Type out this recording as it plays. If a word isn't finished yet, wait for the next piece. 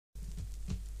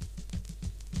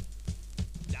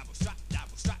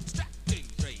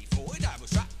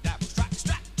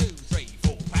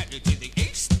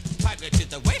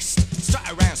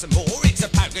some more, it's a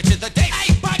poker to the deck.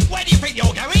 Hey, bud, where do you think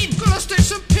you're going? Gonna stick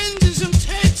some pins in some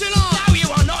tits and all. No, you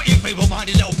are not, you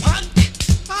feeble-minded little punk.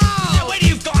 Now, when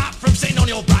you've got up from sitting on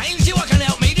your brains, you can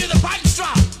help me do the punk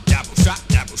strut. Double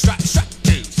strut, strut,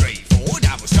 2, 3, 4.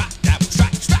 Double strut, strut,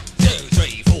 2,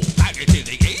 3, 4. Poker to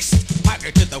the east,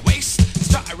 poker to the west.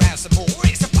 Strut around some more,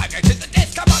 it's a poker to the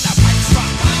death. Come on now, punk strut.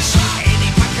 Any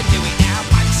punk can do it now,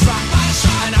 punk strut.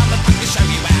 And I'm the punk to show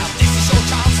you how. This is your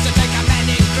chance to take a man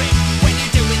in grip. When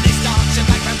you're doing this dance, your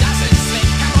background doesn't slip.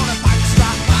 Come on, a punk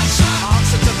strut.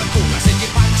 Answer to the call, I said you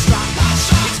punk strut.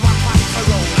 It's one punk for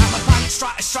all. I'm a punk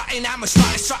strut, strutting, I'm a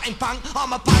strutting punk.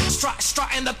 I'm a punk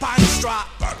strutting the punk strut.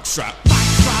 Punk strut. Punk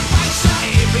strut,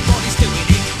 everybody's doing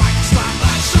it. Punk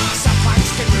strut, some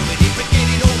punks can ruin it, but get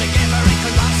it all together, it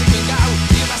can rise and can go.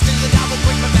 You must do the double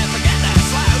quick, but never get that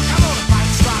slow. Come on, a punk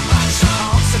strut.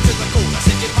 Answer to the call, I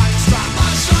said you punk strut.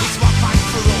 It's one punk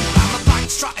for all. I'm a punk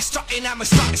strutting, I'm a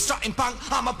strutting punk.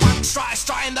 I'm a punk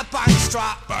strutting the punk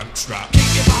strut. Punk strut.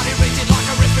 Keep your body rigid like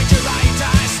a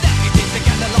refrigerator. Snap your teeth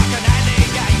together like an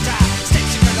alligator.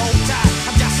 Steps you can alter,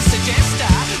 I'm just a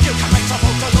suggester. You can make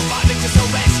trouble to look like Nicholas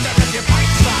Sylvester if you punk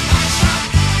strut.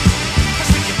 Cause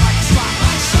with your punk strut.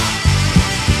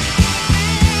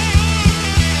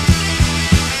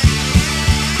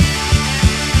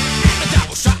 And the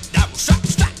double strut,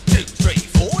 2, 3,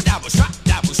 4. Double strut,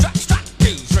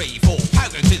 2, 3, 4.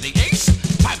 Pogo to the east,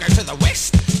 pogo to the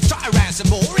west. Strut around some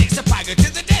more, it's a pogo to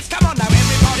the death. Come on now,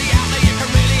 everybody out there, you can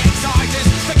really excite us.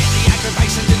 Forget the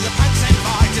aggravations in the punks and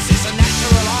fighters. It's a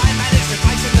natural eye, man, it's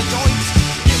replacing the joints.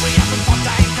 You re up and pop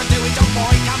that, can do it, don't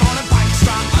point. Come on and punk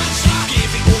strut.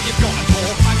 Give it all you've got and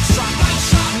more, punk strut.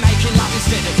 Making love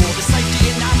instead of war, the safety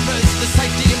in numbers, the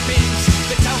safety in bins.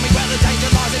 But tell me where the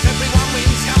danger lies if everyone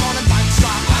wins. Come on and punk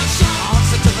strut.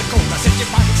 Answer to the call, I said you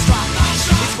punk strut.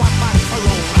 It's one punk for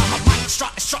all. I'm a punk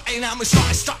strutting, I'm a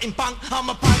strutting punk. I'm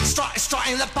a punk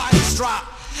strutting the punk strut.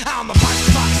 I'm a punk